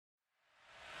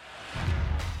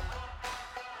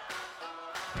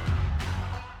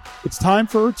It's time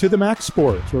for To the Max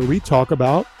Sports, where we talk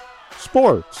about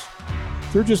sports.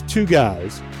 They're just two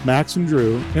guys, Max and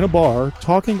Drew, in a bar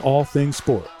talking all things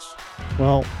sports.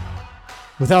 Well,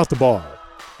 without the bar.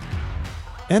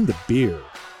 And the beer.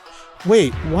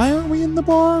 Wait, why aren't we in the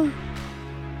bar?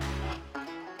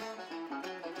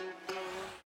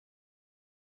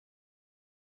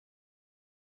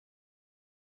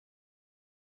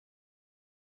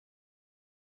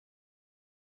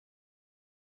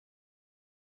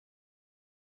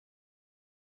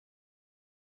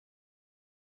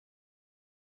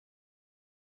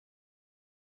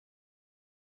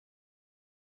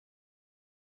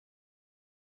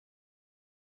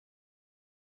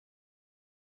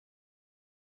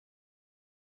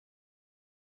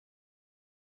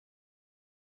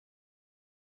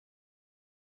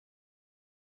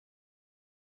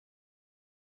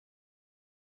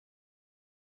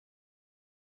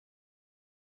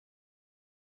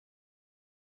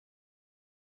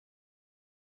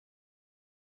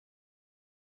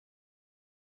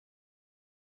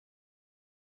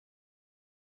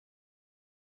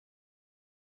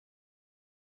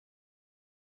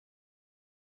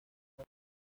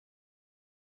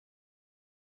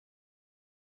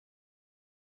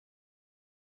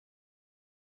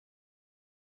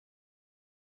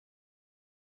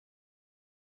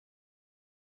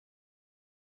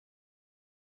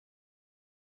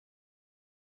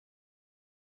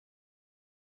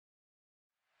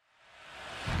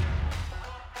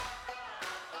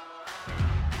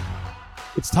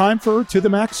 It's time for To the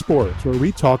Max Sports, where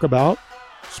we talk about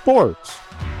sports.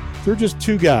 They're just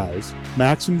two guys,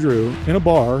 Max and Drew, in a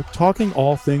bar talking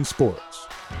all things sports.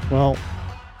 Well,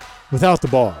 without the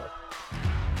bar.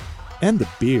 And the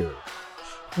beer.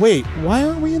 Wait, why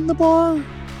aren't we in the bar?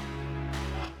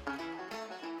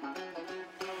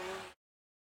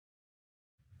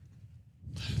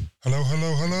 Hello,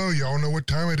 hello, hello. Y'all know what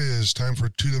time it is. Time for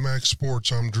To the Max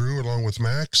Sports. I'm Drew, along with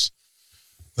Max.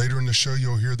 Later in the show,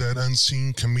 you'll hear that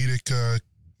unseen comedic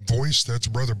voice. That's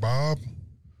Brother Bob,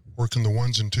 working the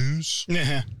ones and twos.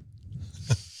 Yeah.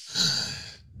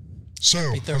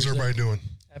 So, how's everybody doing?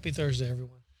 Happy Thursday,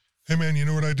 everyone. Hey, man, you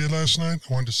know what I did last night?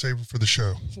 I wanted to save it for the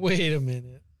show. Wait a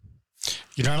minute.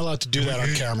 You're not allowed to do that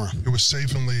on camera. It was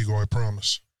safe and legal, I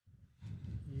promise.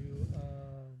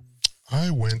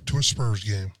 I went to a Spurs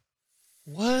game.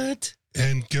 What?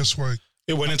 And guess what?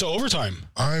 It went into overtime.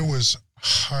 I was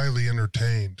highly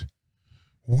entertained.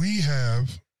 We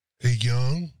have a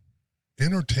young,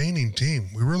 entertaining team.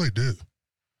 We really do.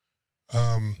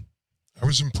 I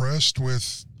was impressed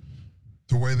with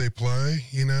the way they play,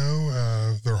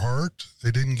 their heart. They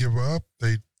didn't give up.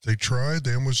 They tried.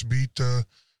 They almost beat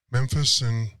Memphis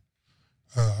and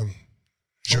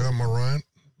Ja Morant.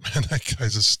 Man, that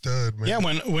guy's a stud, man. Yeah,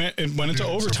 it went into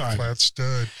overtime. A flat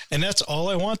stud. And that's all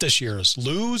I want this year is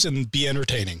lose and be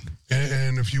entertaining.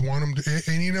 And if you want them to,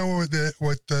 and you know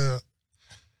what the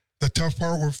tough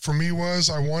part for me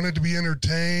was, I wanted to be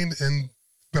entertained,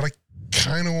 but I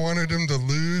kind of wanted them to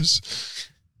lose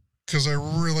because I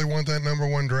really want that number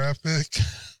one draft pick.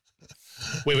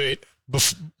 Wait.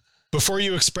 Before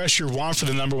you express your want for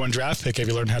the number one draft pick, have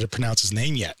you learned how to pronounce his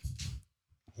name yet?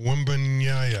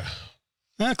 Wembanyama.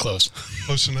 Close.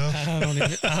 Close enough? I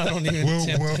don't even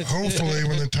Well, hopefully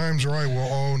when the time's right,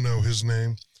 we'll all know his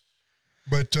name.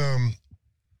 But a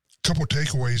couple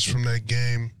takeaways from that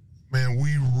game. Man,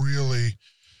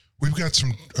 we've got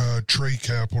some trade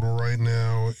capital right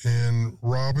now in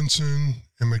Robinson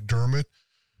and McDermott.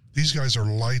 These guys are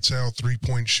lights out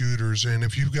three-point shooters. And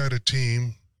if you've got a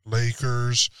team,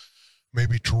 Lakers,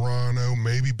 maybe Toronto,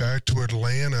 maybe back to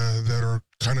Atlanta, that are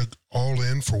kind of all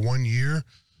in for 1 year,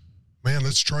 man,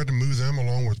 let's try to move them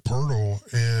along with Pirtle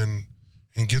and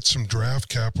get some draft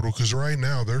capital, because right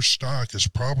now their stock is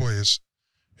probably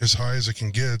as high as it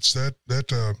can get. It's that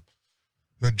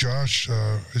Josh,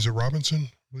 is it Robinson?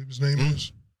 I believe his name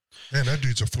is. Man, that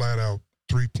dude's a flat out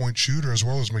 3-point shooter, as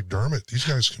well as McDermott. These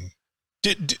guys can.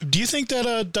 Do you think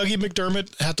that Dougie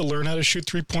McDermott had to learn how to shoot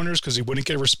 3-pointers because he wouldn't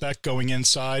get respect going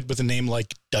inside with a name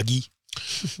like Dougie?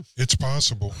 It's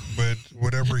possible, but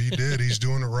whatever he did, he's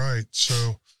doing it right.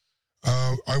 So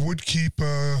I would keep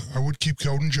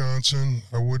Keldon Johnson.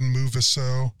 I wouldn't move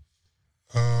Vassell.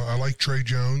 I like Trey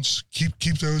Jones.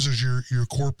 Keep those as your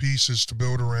core pieces to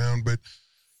build around. But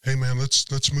hey, man,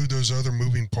 let's move those other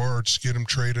moving parts. Get them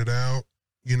traded out,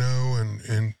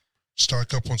 and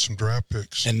stock up on some draft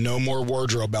picks. And no more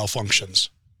wardrobe malfunctions.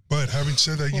 But having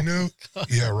said that,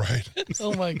 yeah, right.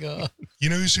 Oh my God. He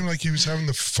seemed like he was having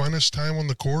the funnest time on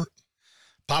the court.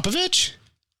 Popovich.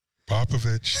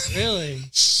 Really?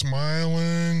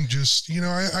 Smiling, just,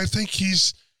 I think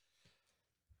he's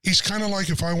He's kind of like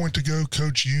if I went to go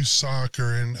coach youth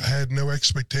soccer and I had no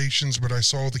expectations, but I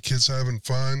saw the kids having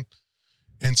fun.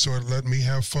 And so it let me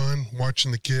have fun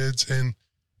watching the kids. And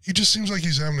he just seems like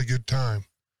he's having a good time.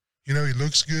 You know, he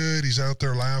looks good. He's out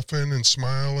there laughing and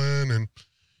smiling. And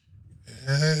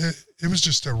it was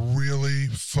just a really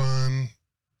fun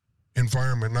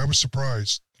environment. And I was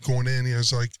surprised going in. He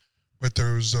was like, but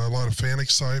there was a lot of fan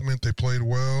excitement. They played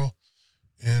well.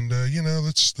 And, you know,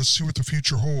 let's see what the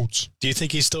future holds. Do you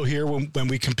think he's still here when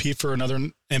we compete for another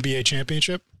NBA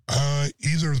championship?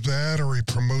 Either that or he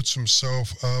promotes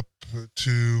himself up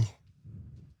to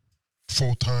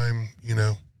full-time, you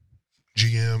know,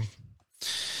 GM.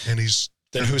 And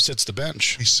then who sits the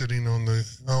bench? He's sitting on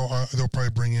they'll probably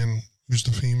bring in, who's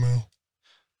the female?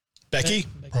 Becky?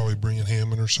 Probably bring in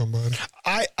Hammond or somebody.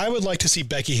 I would like to see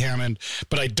Becky Hammond,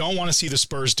 but I don't want to see the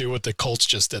Spurs do what the Colts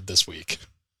just did this week.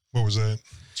 What was that?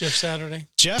 Jeff Saturday.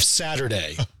 Jeff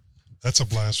Saturday. That's a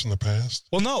blast from the past.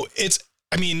 Well, no, his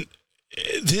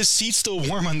seat's still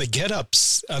warm on the get up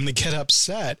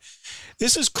set.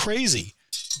 This is crazy.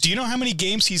 Do you know how many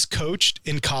games he's coached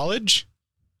in college?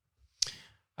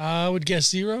 I would guess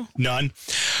 0. None.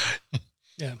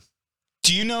 Yeah.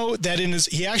 Do you know that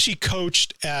he actually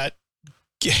coached at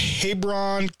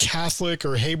Hebron Catholic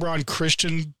or Hebron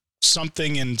Christian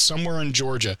something somewhere in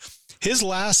Georgia? His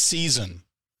last season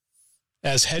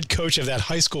as head coach of that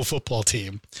high school football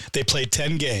team, they played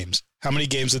 10 games. How many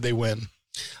games did they win?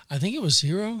 I think it was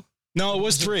 0. No, it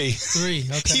was 3. 3.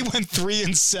 Okay. He went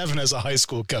 3-7 as a high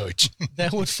school coach.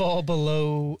 That would fall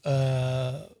below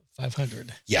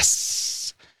 500.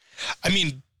 Yes. I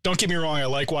mean, don't get me wrong. I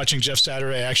like watching Jeff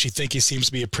Saturday. I actually think he seems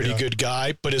to be a pretty good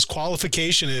guy, but his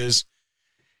qualification is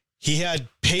he had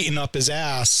Peyton up his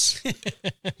ass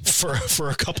for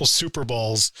a couple Super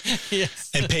Bowls.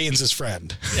 Yes. And Peyton's his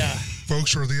friend. Yeah.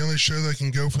 Folks, we're the only show that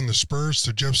can go from the Spurs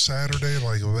to Jeff Saturday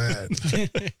like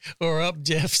that. Or up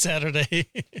Jeff Saturday.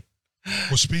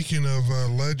 Well, speaking of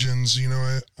legends, you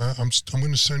know, I'm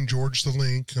going to send George the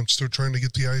link. I'm still trying to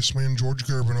get the Iceman, George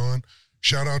Gervin, on.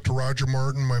 Shout out to Roger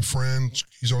Martin, my friend.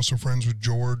 He's also friends with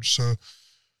George. So,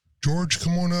 George,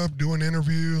 come on up, do an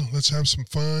interview. Let's have some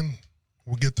fun.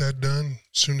 We'll get that done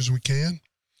as soon as we can.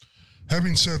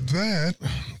 Having said that,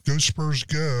 go Spurs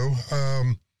go.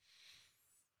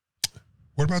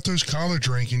 What about those college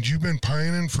rankings? You've been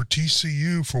pining for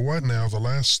TCU for what now, the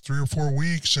last 3 or 4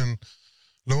 weeks, and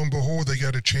lo and behold, they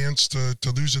got a chance to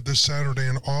lose it this Saturday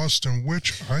in Austin,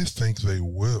 which I think they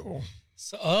will.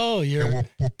 So, and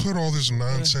we'll put all this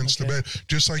nonsense to bed.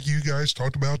 Just like you guys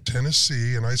talked about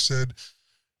Tennessee, and I said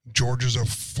Georgia's a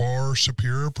far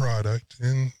superior product,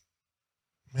 and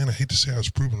man, I hate to say I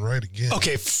was proven right again.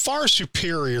 Okay, far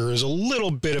superior is a little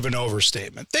bit of an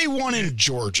overstatement. They won in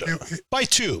Georgia by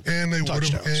 2 and they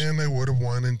touchdowns. would have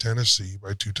won in Tennessee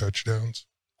by 2 touchdowns.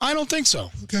 I don't think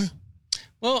so. Okay.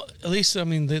 Well, at least, I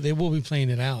mean, they will be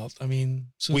playing it out. I mean,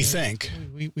 so we think.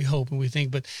 We hope and we think.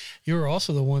 But you were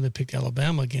also the one that picked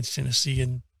Alabama against Tennessee,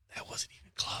 and that wasn't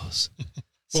even close.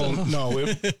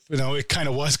 Well, it kind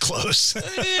of was close. They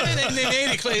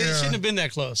made it close. It shouldn't have been that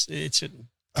close. It shouldn't.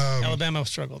 Alabama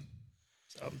struggled.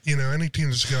 So. You know, any team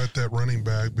that's got that running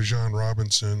back, Bijan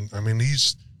Robinson, I mean,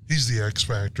 he's the X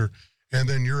factor. And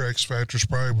then your X factor is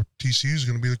probably with TCU is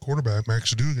going to be the quarterback, Max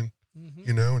Dugan. Mm-hmm.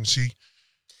 You know, and see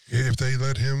if they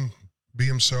let him be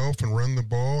himself and run the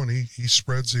ball and he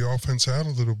spreads the offense out a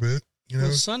little bit, you know.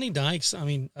 Well, Sonny Dykes, I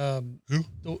mean,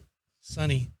 who?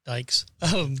 Sonny Dykes.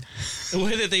 The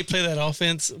way that they play that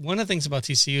offense, one of the things about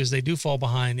TCU is they do fall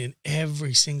behind in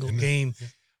every single game. Yeah.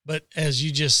 But as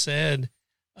you just said,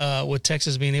 with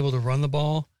Texas being able to run the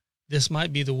ball, this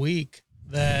might be the week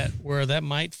where that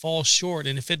might fall short.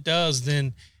 And if it does,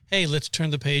 then, hey, let's turn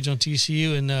the page on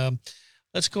TCU and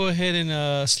let's go ahead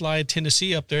and slide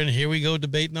Tennessee up there. And here we go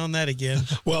debating on that again.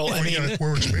 Well, I mean,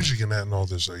 where was Michigan at and all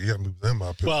this? You got to move them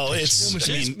up. Well,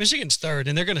 Michigan's third,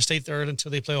 and they're going to stay third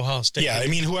until they play Ohio State. Yeah, I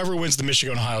mean, whoever wins the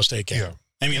Michigan-Ohio State game. Yeah.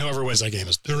 I mean, whoever wins that game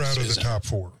they're out of the top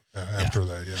 4 after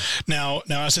that, yeah. Now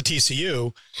as a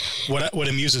TCU, what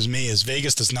amuses me is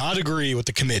Vegas does not agree with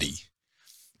the committee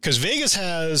because Vegas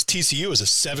has TCU as a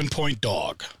 7-point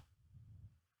dog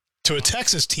to a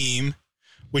Texas team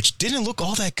which didn't look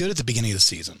all that good at the beginning of the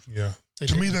season. Yeah.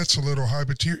 To me, that's a little high,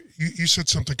 but you said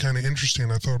something kind of interesting.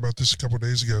 I thought about this a couple of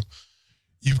days ago.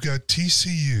 You've got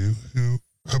TCU, who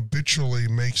habitually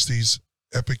makes these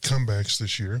epic comebacks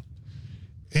this year,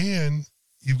 and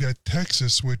you've got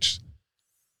Texas, which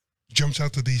jumps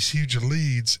out to these huge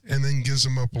leads and then gives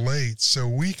them up late. So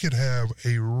we could have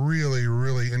a really,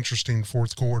 really interesting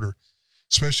fourth quarter,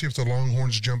 especially if the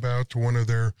Longhorns jump out to one of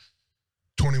their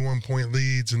 21-point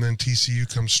leads, and then TCU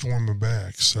comes storming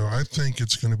back. So I think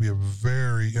it's going to be a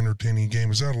very entertaining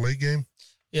game. Is that a late game?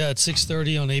 Yeah, it's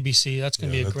 6:30 on ABC. That's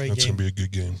going to be a great that's game. That's going to be a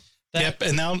good game. Yep,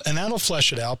 and that'll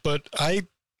flesh it out. But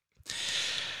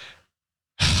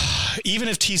even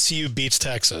if TCU beats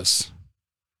Texas,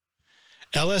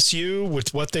 LSU,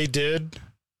 with what they did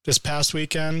this past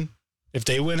weekend, if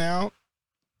they win out,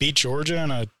 beat Georgia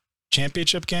in a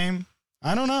championship game,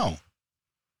 I don't know.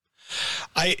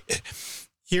 I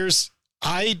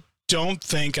don't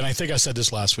think, and I think I said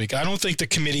this last week, I don't think the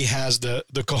committee has the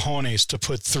cojones to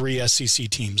put 3 SEC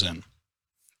teams in,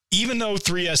 even though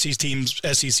 3 SEC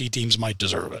teams might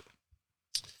deserve it.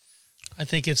 I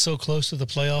think it's so close to the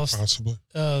playoffs. Possibly.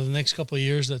 The next couple of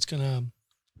years, that's going to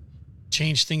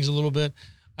change things a little bit.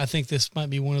 I think this might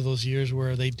be one of those years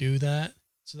where they do that.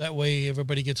 So that way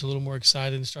everybody gets a little more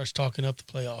excited and starts talking up the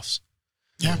playoffs.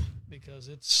 Yeah. Because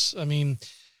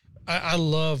I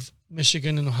love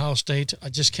Michigan and Ohio State. I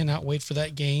just cannot wait for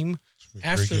that game.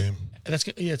 Great game. It's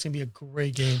going to be a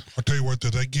great game. I'll tell you what,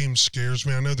 that game scares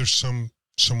me. I know there's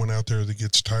someone out there that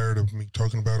gets tired of me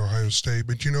talking about Ohio State,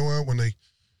 but you know what? When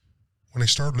they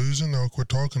start losing, they'll quit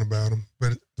talking about them.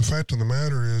 But the fact of the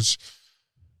matter is,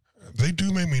 they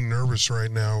do make me nervous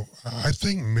right now. I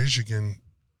think Michigan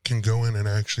can go in and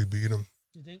actually beat them.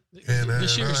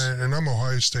 And I'm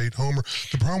Ohio State homer.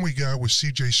 The problem we got with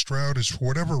C.J. Stroud is, for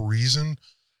whatever reason,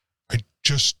 I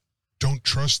just don't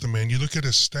trust the man. You look at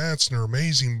his stats, and they're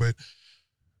amazing, but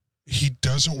he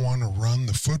doesn't want to run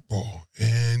the football.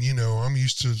 And, I'm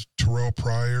used to Terrell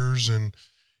Pryors and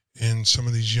some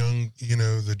of these young,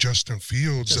 the Justin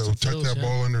Fields that will tuck that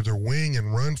ball under their wing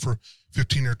and run for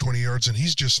 15 or 20 yards, and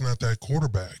he's just not that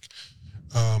quarterback.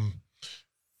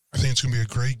 I think it's going to be a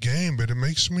great game, but it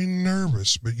makes me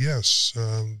nervous. But, yes,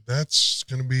 that's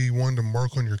going to be one to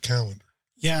mark on your calendar.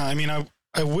 Yeah, I mean,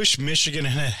 I wish Michigan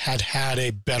had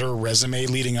a better resume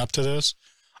leading up to this.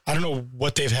 I don't know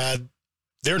what they've had.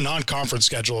 Their non-conference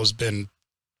schedule has been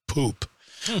poop,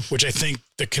 which I think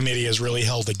the committee has really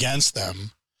held against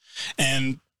them.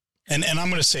 And I'm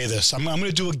going to say this. I'm going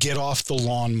to do a get off the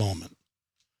lawn moment.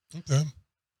 Okay.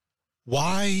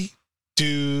 Why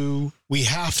do we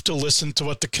have to listen to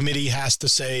what the committee has to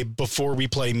say before we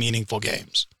play meaningful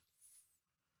games?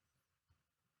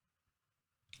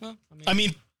 Well, I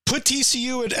mean, put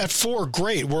TCU at 4.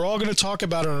 Great. We're all going to talk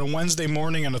about it on a Wednesday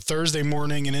morning and a Thursday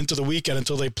morning and into the weekend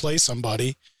until they play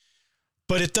somebody.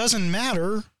 But it doesn't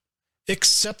matter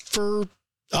except for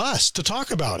us to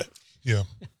talk about it. Yeah.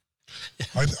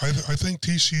 I think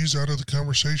TCU's out of the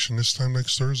conversation this time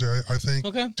next Thursday. I think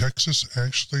Texas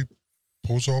actually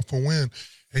pulls off a win.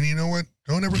 And you know what?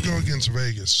 Don't ever go against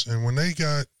Vegas. And when they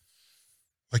got,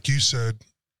 like you said,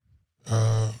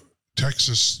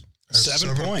 Texas as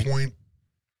 7-point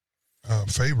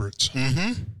favorites.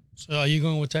 Mm-hmm. So are you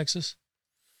going with Texas?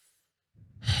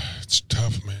 It's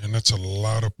tough, man. That's a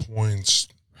lot of points.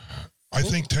 I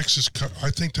think Texas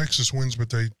wins, but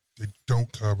they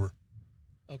don't cover.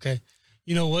 Okay.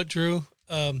 You know what, Drew?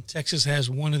 Texas has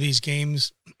one of these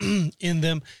games in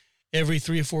them every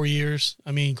 3 or 4 years.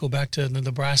 I mean, go back to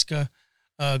Nebraska,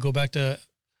 go back to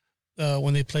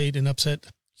when they played and upset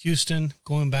Houston,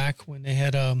 going back when they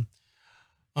had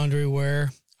Andre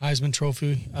Ware, Heisman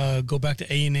Trophy, go back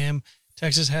to A&M.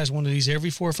 Texas has one of these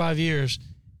every 4 or 5 years,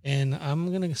 and I'm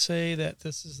going to say that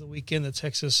this is the weekend that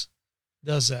Texas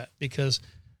does that because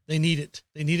they need it.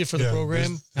 They need it for the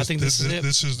program. I think this is it.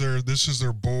 This is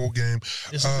their bowl game.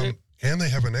 This is it. And they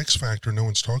have an X factor no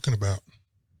one's talking about.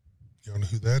 You don't know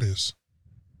who that is?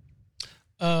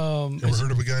 Ever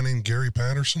heard of a guy named Gary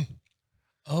Patterson?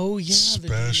 Oh, yeah.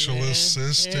 Special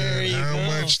assistant. How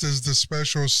much does the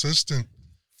special assistant?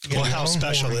 Well, how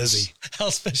special is he? How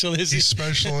special is he? He's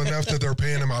special enough that they're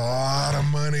paying him a lot of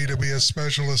money to be a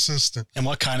special assistant. And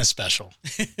what kind of special?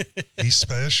 He's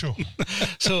special.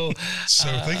 So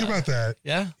think about that.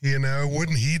 Yeah.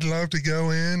 Wouldn't he love to go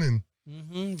in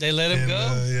and they let him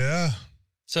go? Yeah.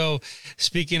 So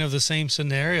speaking of the same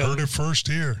scenario. Heard it first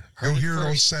here. You'll hear it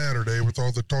on Saturday with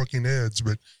all the talking heads,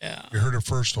 but you heard it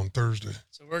first on Thursday.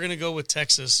 So we're going to go with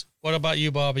Texas. What about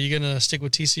you, Bob? Are you going to stick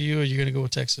with TCU or are you going to go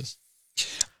with Texas?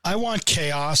 I want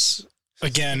chaos.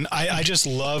 Again, I just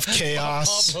love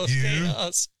chaos.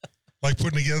 Chaos. Like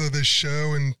putting together this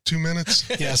show in 2 minutes?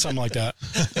 Yeah, something like that.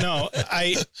 No,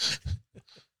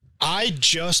 I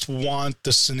just want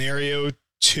the scenario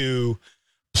to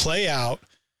play out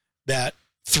that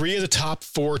 3 of the top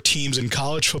 4 teams in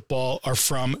college football are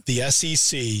from the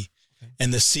SEC,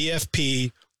 and the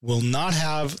CFP will not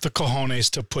have the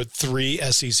cojones to put 3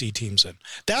 SEC teams in.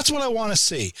 That's what I want to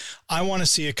see. I want to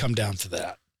see it come down to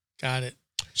that. Got it.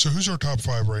 So who's our top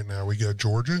 5 right now? We got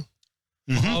Georgia.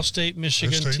 Ohio State,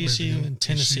 Michigan, Ohio State, TCU, Michigan, and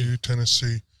Tennessee. TCU,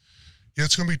 Tennessee. Yeah,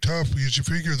 it's going to be tough because you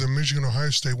figure the Michigan, Ohio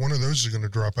State, one of those is going to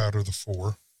drop out of the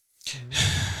 4.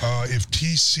 If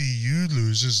TCU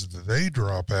loses, they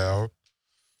drop out.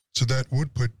 So that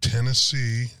would put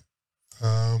Tennessee.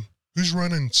 Who's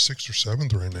running 6th or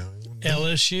 7th right now?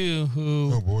 LSU,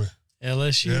 who? Oh boy,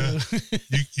 LSU.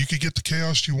 Yeah. you could get the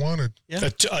chaos you wanted. Yeah.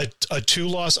 A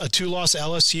two-loss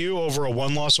LSU over a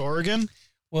 1-loss Oregon.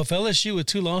 Well, if LSU with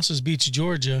 2 losses beats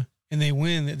Georgia and they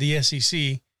win the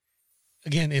SEC,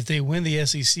 again, if they win the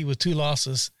SEC with 2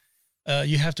 losses,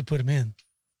 you have to put them in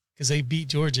because they beat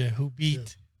Georgia, who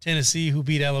beat Tennessee, who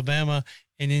beat Alabama,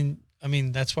 and then I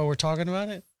mean that's why we're talking about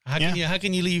it. How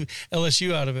can you leave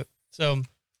LSU out of it? So,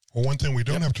 well, one thing we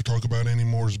don't have to talk about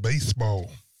anymore is baseball,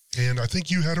 and I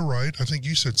think you had it right. I think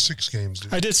you said 6 games.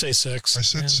 I did say 6. I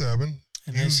said 7.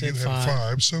 And you I said had 5.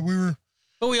 5. So we were.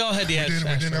 But we all had the We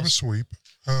didn't have a sweep.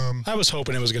 I was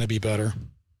hoping it was going to be better.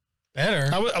 better.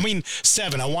 I mean,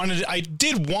 7. I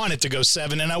did want it to go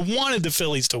 7, and I wanted the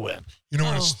Phillies to win. You know,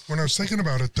 when I was thinking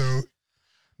about it, though,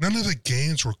 none of the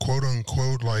games were quote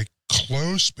unquote like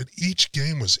close, but each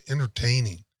game was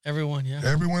entertaining. Everyone, yeah.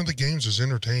 Every one of the games was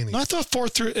entertaining. I thought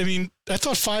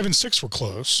 5 and 6 were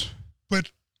close.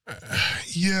 But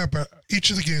yeah, but each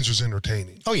of the games was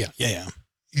entertaining. Oh, yeah.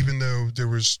 Even though there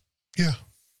was, it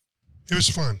was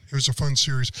fun. It was a fun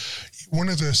series. One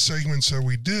of the segments that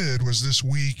we did was this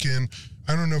week, and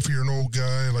I don't know if you're an old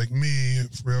guy like me,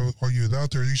 for all you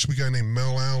out there, there used to be a guy named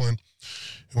Mel Allen.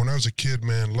 And when I was a kid,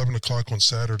 man, 11 o'clock on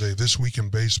Saturday, This Week in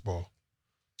Baseball.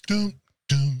 Dum,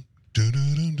 dum, dum,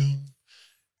 dum, dum, dum.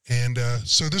 And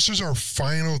so this is our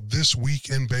final This Week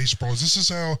in Baseball. This is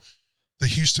how the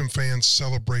Houston fans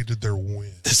celebrated their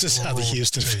win. This is how the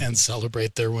Houston fans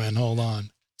celebrate their win. Hold on.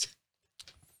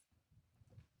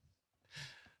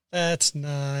 That's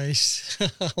nice.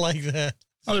 I like that.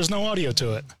 Oh, there's no audio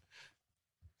to it.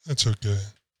 That's okay.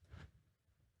 It's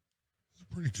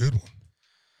a pretty good one.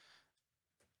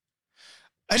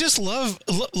 I just love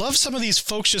some of these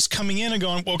folks just coming in and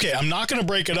going, okay, I'm not going to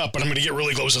break it up, but I'm going to get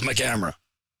really close with my camera.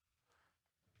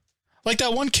 Like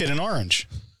that one kid in orange.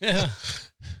 Yeah.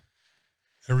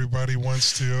 Everybody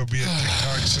wants to be a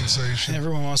TikTok sensation.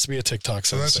 Everyone wants to be a TikTok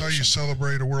So sensation. that's how you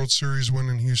celebrate a World Series win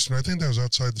in Houston. I think that was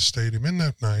outside the stadium. Isn't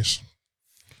that nice?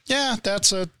 Yeah,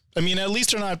 I mean, at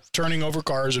least they're not turning over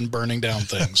cars and burning down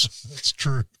things. That's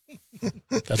true.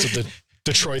 That's a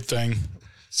Detroit thing.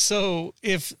 So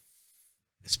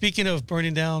speaking of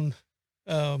burning down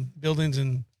buildings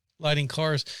and lighting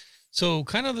cars, so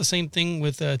kind of the same thing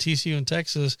with TCU in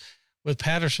Texas with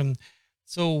Patterson.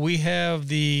 So we have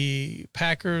the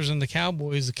Packers and the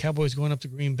Cowboys going up to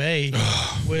Green Bay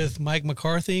with Mike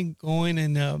McCarthy going,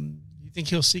 and you think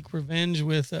he'll seek revenge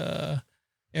with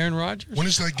Aaron Rodgers? When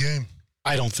is that game?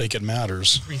 I don't think it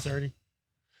matters. 3:30.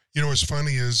 You know what's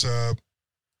funny is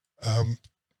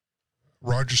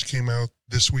Rodgers came out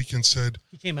this week and said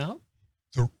He came out?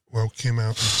 came out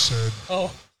and said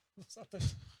Oh,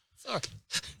 sorry.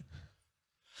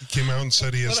 he came out and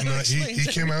said he has But not. He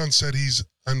came out and said he's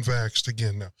unvaxxed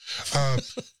again now.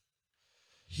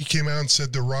 He came out and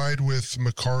said the ride with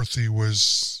McCarthy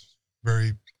was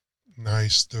very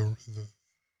nice. The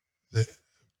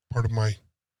part of my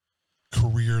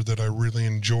career that I really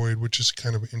enjoyed, which is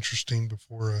kind of interesting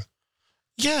before.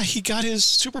 Yeah, he got his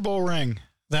Super Bowl ring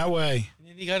that way. And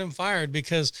then he got him fired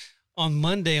because on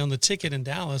Monday on the ticket in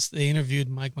Dallas, they interviewed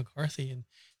Mike McCarthy, and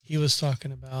he was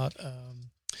talking about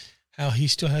how he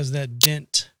still has that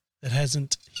dent that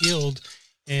hasn't healed,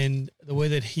 and the way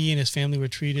that he and his family were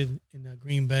treated in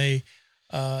Green Bay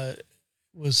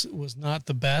was not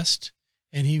the best,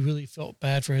 and he really felt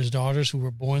bad for his daughters who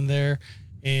were born there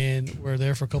and were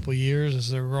there for a couple of years.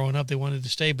 As they were growing up, they wanted to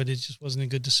stay, but it just wasn't a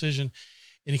good decision.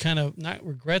 And he kind of not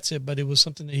regrets it, but it was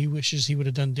something that he wishes he would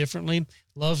have done differently.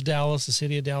 Loves Dallas, the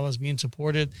city of Dallas, being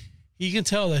supported. You can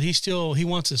tell that he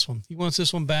wants this one. He wants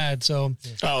this one bad. So,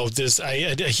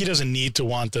 he doesn't need to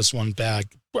want this one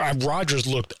back. Rodgers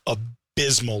looked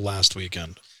abysmal last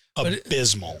weekend.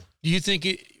 Abysmal. Do you think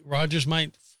Rodgers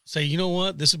might say, you know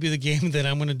what, this will be the game that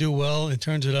I'm going to do well, and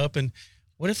turns it up? And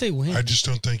what if they win? I just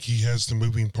don't think he has the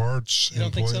moving parts You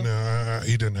don't think so? No,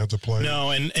 he didn't have the play.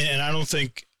 No, and I don't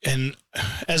think. And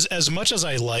as much as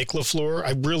I like LaFleur,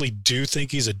 I really do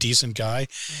think he's a decent guy.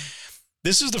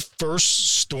 This is the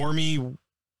first stormy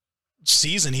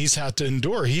season he's had to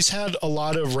endure. He's had a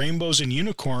lot of rainbows and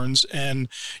unicorns, and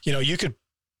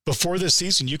before this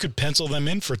season, you could pencil them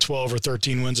in for 12 or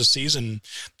 13 wins a season.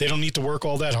 They don't need to work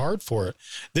all that hard for it.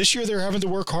 This year, they're having to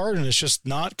work hard, and it's just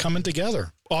not coming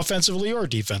together, offensively or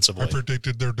defensively. I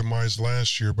predicted their demise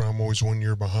last year, but I'm always 1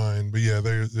 year behind. But yeah,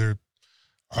 they're.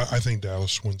 I think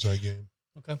Dallas wins that game.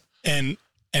 Okay.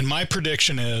 And my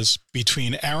prediction is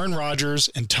between Aaron Rodgers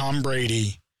and Tom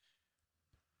Brady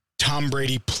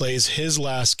plays his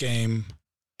last game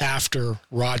after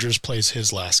Rodgers plays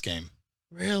his last game.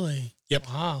 Really? Yep.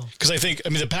 Wow. Because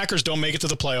the Packers don't make it to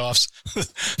the playoffs.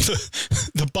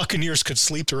 the Buccaneers could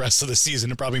sleep the rest of the season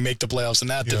and probably make the playoffs in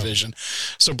that division.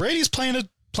 So Brady's playing a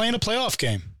playoff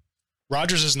game.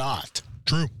 Rodgers is not.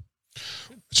 True.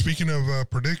 Speaking of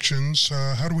predictions,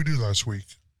 how did we do last week?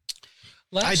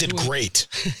 I did great.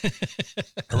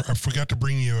 I forgot to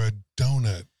bring you a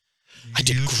donut. I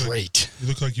did great. You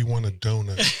look like you won a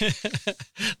donut.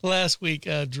 Last week,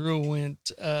 Drew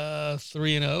went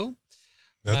 3-0.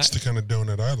 That's the kind of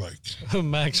donut I like.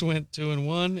 Max went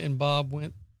 2-1, and Bob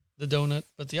went the donut,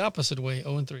 but the opposite way,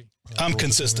 0-3. I'm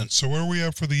consistent. So where are we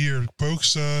at for the year,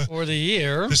 folks? For the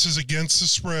year, this is against the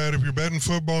spread. If you're betting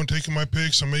football and taking my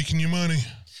picks, I'm making you money.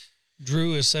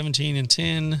 Drew is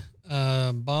 17-10.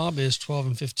 Bob is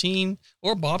 12-15.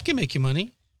 Or Bob can make you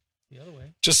money the other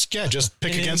way. Just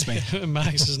pick against me.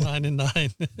 Max is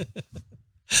 9-9.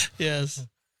 Yes.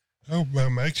 Oh,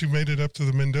 Max, you made it up to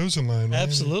the Mendoza line. Man.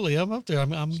 Absolutely. I'm up there.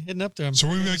 I'm heading up there. So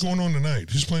what we got going on tonight?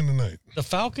 Who's playing tonight? The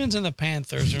Falcons and the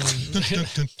Panthers. Dun, dun,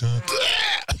 dun, dun.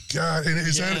 God, and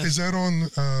is that on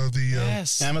the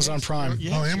yes. Amazon Prime?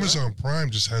 Yes, Amazon Prime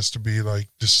just has to be like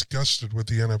disgusted with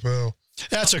the NFL.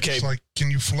 That's okay. It's like,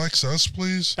 can you flex us,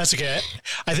 please? That's okay.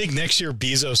 I think next year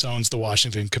Bezos owns the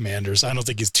Washington Commanders. I don't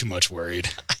think he's too much worried.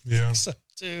 Yeah. So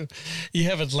too. You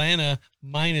have Atlanta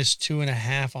minus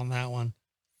 2.5 on that one.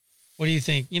 What do you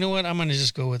think? You know what? I'm going to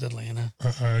just go with Atlanta.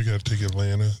 I got to take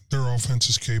Atlanta. Their offense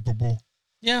is capable.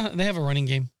 Yeah, they have a running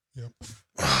game. Yep.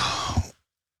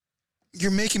 You're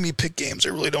making me pick games I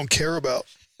really don't care about.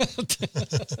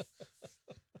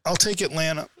 I'll take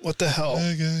Atlanta. What the hell?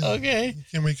 Okay. You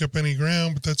can't make up any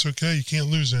ground, but that's okay. You can't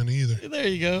lose any either. There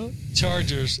you go.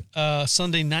 Chargers.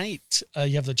 Sunday night,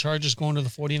 you have the Chargers going to the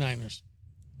 49ers.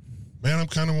 Man, I'm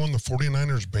kind of on the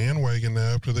 49ers bandwagon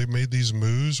now after they've made these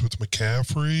moves with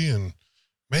McCaffrey. And,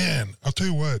 man, I'll tell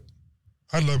you what.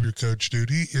 I love your coach,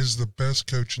 dude. He is the best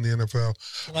coach in the NFL.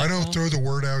 I don't throw the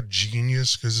word out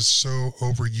genius because it's so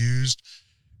overused.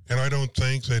 And I don't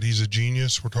think that he's a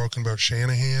genius. We're talking about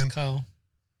Shanahan. Kyle.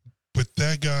 But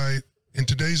that guy, in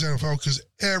today's NFL, because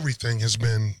everything has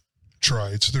been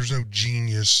tried, so there's no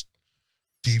genius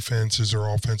defenses or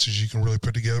offenses you can really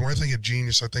put together. When I think of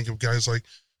genius, I think of guys like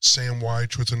Sam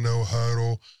White with the no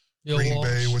huddle, Green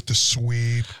Bay with the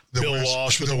sweep, Bill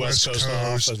Walsh with the West Coast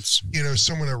offense. You know,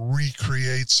 someone that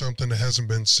recreates something that hasn't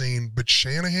been seen. But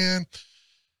Shanahan,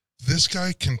 this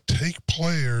guy can take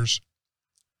players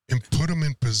and put them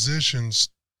in positions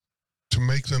to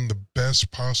make them the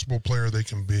best possible player they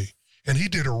can be. And he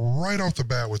did it right off the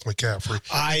bat with McCaffrey.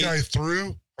 The guy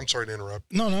threw. I'm sorry to interrupt.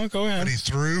 No, go ahead. But he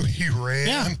threw. He ran.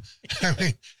 Yeah. I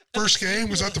mean, first game,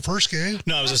 was that the first game?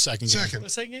 No, it was the second game. The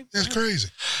second game? That's crazy.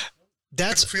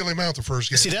 That's feel him out the first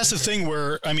game. See, that's the thing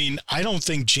where, I don't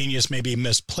think genius may be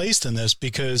misplaced in this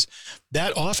because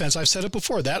that offense, I've said it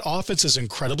before, that offense is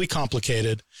incredibly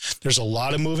complicated. There's a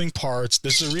lot of moving parts.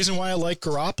 This is the reason why I like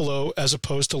Garoppolo as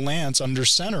opposed to Lance under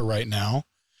center right now,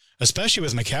 especially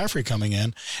with McCaffrey coming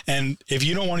in. And if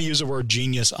you don't want to use the word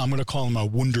genius, I'm going to call him a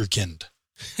wunderkind.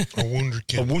 A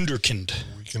wunderkind. A wunderkind.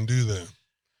 We can do that.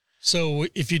 So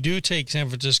if you do take San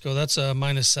Francisco, that's a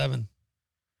 -7.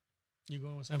 You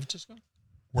going with San Francisco?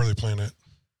 Where are they playing at?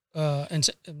 In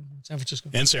San Francisco.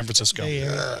 In San Francisco. Yeah.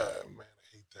 Man,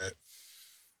 I hate that.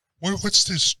 What's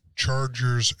this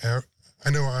Chargers? I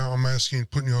know I'm asking,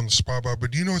 putting you on the spot, Bob,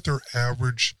 but do you know what their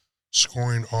average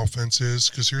scoring offense is?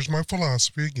 Because here's my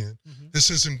philosophy again. Mm-hmm. This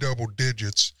isn't double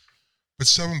digits, but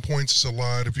 7 points is a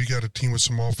lot if you got a team with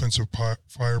some offensive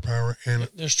firepower. And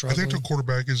they're I struggling. think their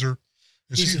quarterback is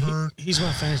he hurt? He's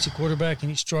my fantasy quarterback, and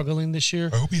he's struggling this year.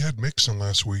 I hope he had Mixon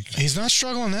last week. He's not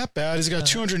struggling that bad. He's got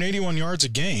 281 yards a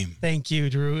game. Thank you,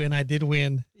 Drew, and I did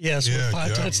win. Yes, with 5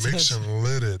 touchdowns. Mixon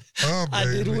lit it. Oh, baby. I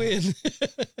did win.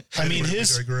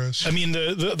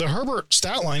 The Herbert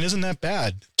stat line isn't that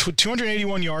bad.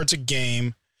 281 yards a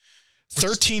game,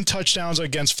 13 touchdowns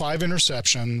against 5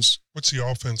 interceptions. What's the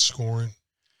offense scoring?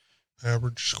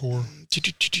 Average score?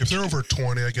 If they're over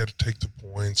 20, I got to take the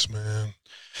points, man.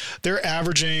 They're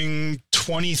averaging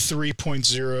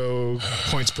 23.0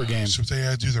 points per game. So if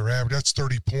they do their average, that's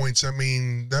 30 points. That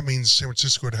means San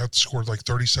Francisco would have to score like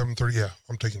 37, 30. Yeah,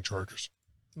 I'm taking Chargers.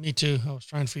 Me too. I was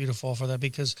trying for you to fall for that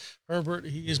because Herbert,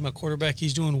 he is my quarterback.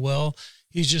 He's doing well.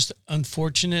 He's just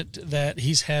unfortunate that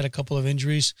he's had a couple of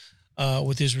injuries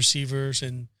with his receivers,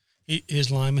 and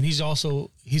his lineman. He's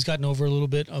gotten over a little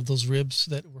bit of those ribs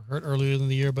that were hurt earlier in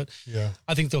the year, but Yeah.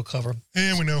 I think they'll cover.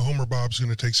 And we know Homer Bob's going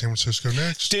to take San Francisco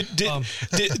next. Did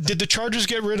the Chargers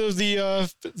get rid of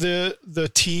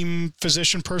the team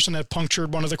physician person that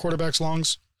punctured one of the quarterback's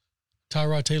lungs?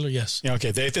 Tyrod Taylor, yes. Yeah,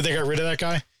 okay. They got rid of that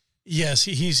guy? Yes,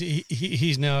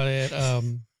 he's now at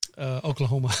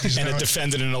Oklahoma. And it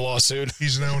defended in a lawsuit.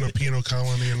 He's now in a penal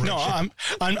colony in No, Richmond.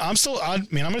 I'm still, I'm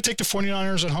going to take the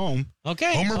 49ers at home.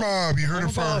 Okay. Homer Bob, you heard Homer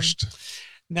it Bob. first.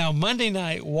 Now, Monday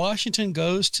night, Washington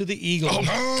goes to the Eagles.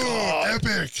 Oh,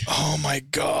 epic. Oh, my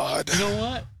God. You know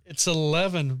what? It's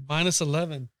minus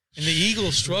 11. And the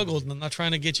Eagles struggled. And I'm not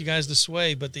trying to get you guys to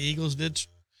sway, but the Eagles did.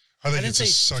 I think didn't it's a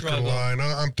say sucker struggle. line.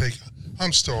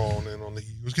 I'm still all in on the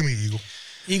Eagles. Give me Eagle.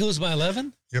 Eagles by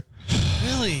 11? Yep.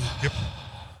 Really? Yep.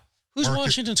 Who's Market.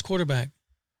 Washington's quarterback?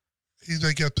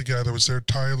 They got the guy that was there,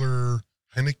 Tyler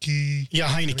Heineke. Yeah,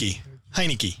 Heineke.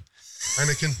 Heineken.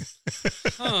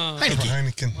 Huh.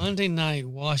 Heineken. Monday night,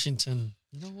 Washington.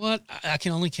 You know what? I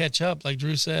can only catch up, like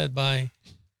Drew said, by.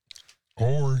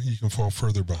 Or you can fall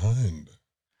further behind.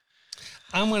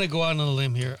 I'm going to go out on a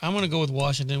limb here. I'm going to go with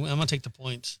Washington. I'm going to take the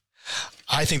points.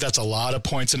 I think that's a lot of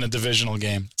points in a divisional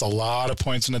game. It's a lot of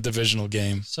points in a divisional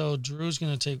game. So Drew's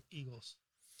going to take Eagles.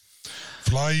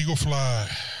 Fly, Eagle, fly.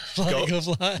 Fly, go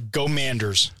fly. Go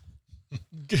Manders.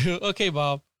 Okay,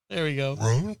 Bob. There we go.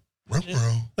 Row.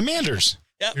 The Manders.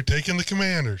 You're taking the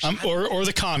Commanders. Or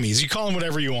the commies. You call them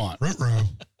whatever you want. Row.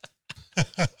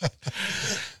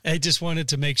 I just wanted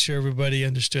to make sure everybody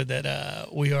understood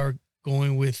that we are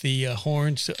going with the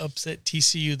Horns to upset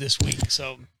TCU this week.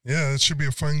 So Yeah, that should be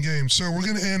a fun game. So we're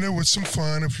going to end it with some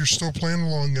fun. If you're still playing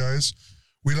along, guys,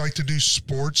 we like to do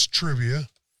sports trivia.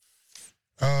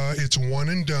 It's one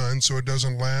and done, so it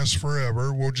doesn't last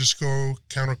forever. We'll just go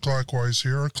counterclockwise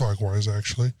here, or clockwise,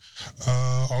 actually.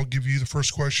 I'll give you the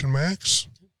first question, Max.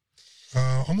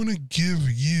 I'm going to give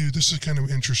you, this is kind of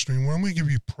interesting. Well, I'm going to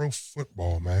give you pro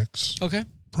football, Max. okay.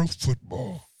 Pro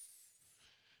football.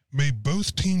 May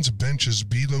both teams' benches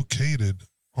be located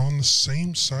on the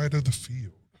same side of the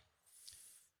field?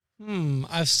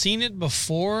 I've seen it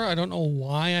before. I don't know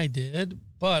why I did,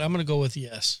 but I'm going to go with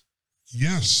yes.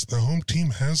 Yes, the home team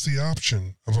has the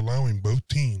option of allowing both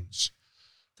teams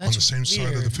on the same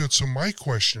side of the field. So my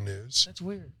question is, That's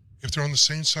weird. if they're on the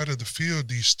same side of the field,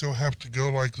 do you still have to go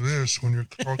like this when you're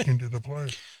talking to the player?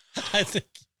 I think.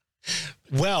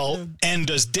 Well,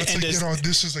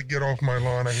 this is a get off my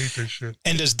lawn. I hate this shit.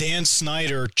 And does Dan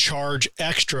Snyder charge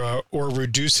extra or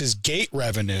reduce his gate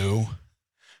revenue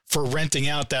for renting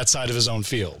out that side of his own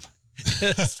field?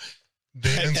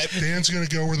 Dan's going to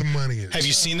go where the money is. Have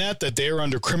you seen that they are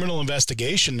under criminal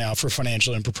investigation now for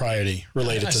financial impropriety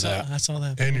related to that? I saw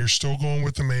that. And you're still going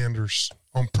with the Manders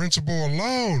on principle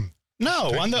alone.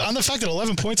 No, on the fact that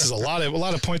 11 points is a lot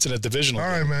of points in a divisional. All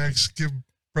right, Max, give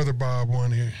Brother Bob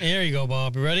one here. There you go,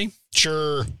 Bob. You ready?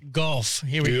 Sure. Golf.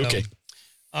 Here we go. Okay.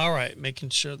 All right. Making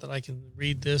sure that I can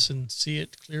read this and see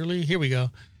it clearly. Here we go.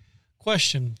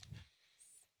 Question.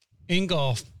 In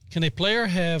golf, can a player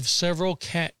have several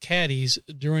caddies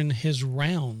during his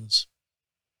rounds?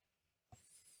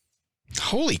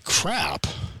 Holy crap.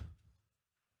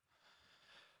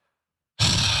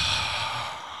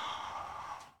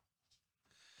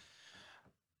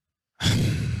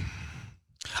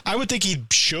 I would think he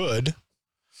should.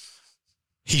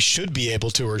 He should be able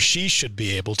to, or she should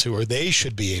be able to, or they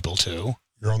should be able to.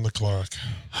 You're on the clock.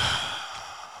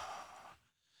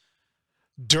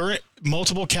 During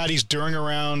multiple caddies during a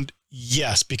round,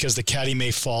 yes, because the caddy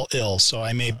may fall ill, so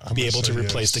I may be able to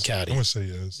replace the caddy. I'm going to say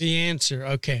yes. The answer,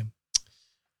 okay.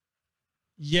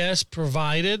 Yes,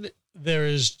 provided there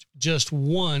is just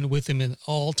one with him at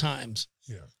all times.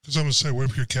 Yeah, because I'm going to say, what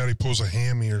if your caddy pulls a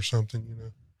hammy or something, you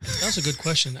know? That's a good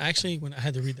question. Actually, when I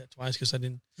had to read that twice because I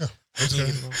didn't. Yeah. I didn't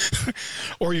Okay. get it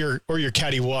wrong. Or your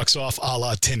caddy walks off a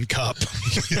la Tin Cup.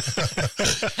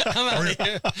 I'm out of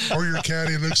here. Or your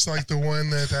caddy looks like the one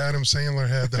that Adam Sandler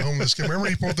had, the homeless guy. Remember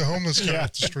he pulled the homeless guy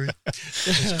off the street?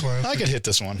 That's classic. I could hit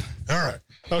this one. All right.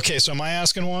 Okay, so am I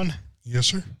asking one? Yes,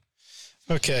 sir.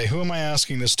 Okay, who am I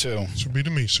asking this to? This would be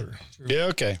to me, sir. Yeah,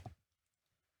 okay.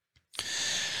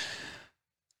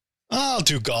 I'll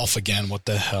do golf again. What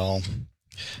the hell?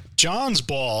 John's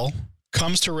ball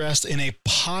comes to rest in a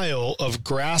pile of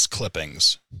grass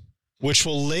clippings, which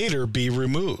will later be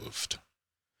removed.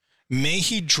 May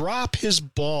he drop his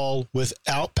ball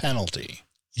without penalty?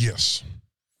 Yes.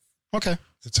 Okay.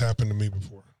 It's happened to me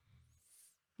before.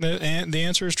 The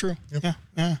answer is true. Yep.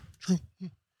 Yeah. True.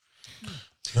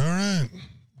 All right.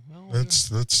 Well,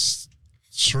 Let's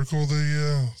circle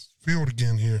the field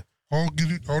again here. I'll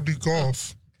do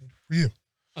golf for you.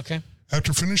 okay.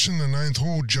 After finishing the 9th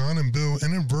hole, John and Bill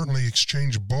inadvertently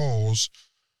exchange balls.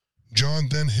 John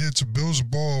then hits Bill's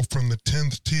ball from the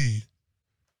 10th tee.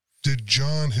 Did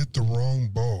John hit the wrong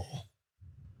ball?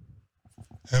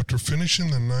 After finishing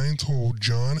the 9th hole,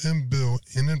 John and Bill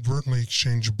inadvertently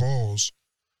exchange balls.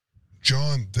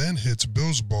 John then hits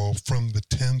Bill's ball from the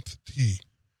 10th tee.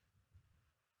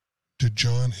 Did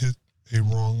John hit a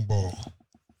wrong ball?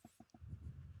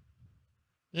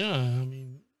 Yeah, I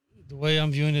mean, the way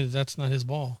I'm viewing it, that's not his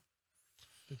ball.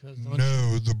 Because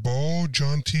No, the ball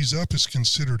John tees up is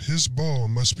considered his ball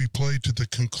and must be played to the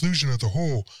conclusion of the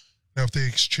hole. Now, if they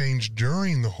exchange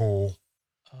during the hole,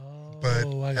 but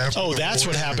after that's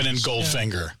what happened in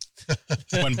Goldfinger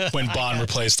when Bond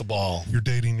replaced the ball. You're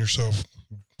dating yourself,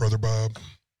 Brother Bob.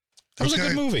 That was a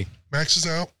good movie. Max is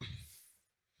out.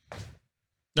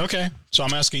 Okay, so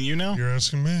I'm asking you now. You're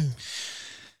asking me.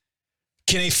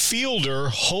 Can a fielder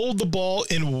hold the ball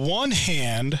in one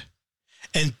hand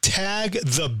and tag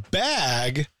the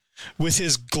bag with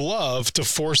his glove to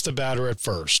force the batter at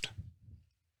first?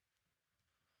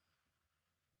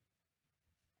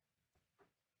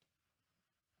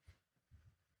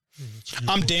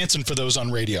 I'm dancing for those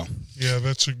on radio. Yeah,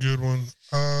 that's a good one.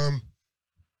 I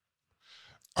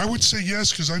would say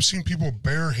yes, because I've seen people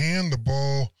bare hand the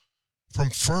ball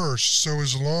from first. So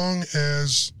as long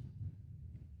as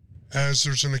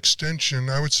there's an extension,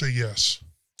 I would say yes.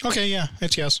 Okay, yeah,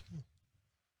 it's yes.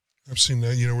 I've seen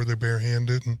that, where they bare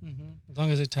hand it. And as long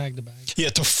as they tag the bag. Yeah,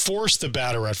 to force the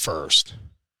batter at first.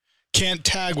 Can't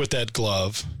tag with that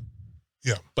glove.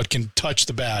 Yeah. But can touch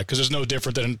the bag because there's no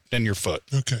different than your foot.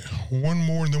 Okay. One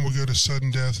more, and then we'll go to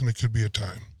sudden death, and it could be a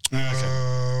time.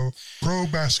 Okay. Pro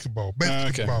basketball.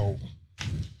 Basketball.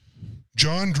 Okay.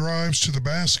 John drives to the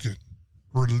basket,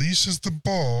 releases the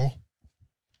ball,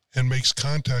 and makes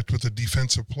contact with a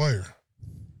defensive player.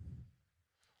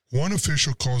 One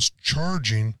official calls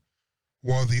charging,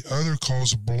 while the other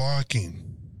calls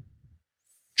blocking.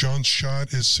 John's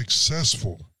shot is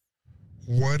successful.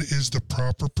 What is the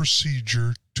proper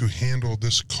procedure to handle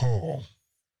this call?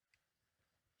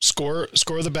 Score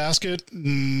the basket,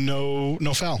 no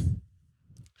foul.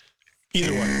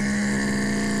 Either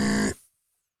way.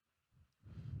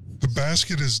 The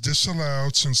basket is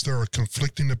disallowed since there are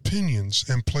conflicting opinions,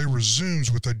 and play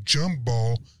resumes with a jump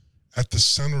ball at the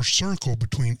center circle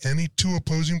between any two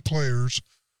opposing players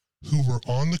who were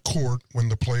on the court when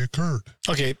the play occurred.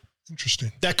 Okay.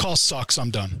 Interesting. That call sucks. I'm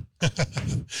done.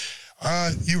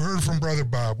 You heard from Brother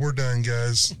Bob. We're done,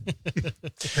 guys.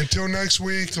 Until next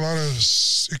week, a lot of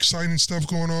exciting stuff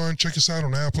going on. Check us out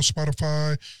on Apple,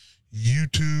 Spotify,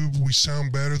 YouTube. We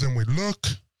sound better than we look.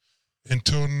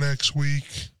 Until next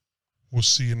week, we'll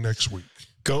see you next week.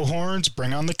 Go Horns,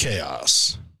 bring on the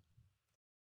chaos.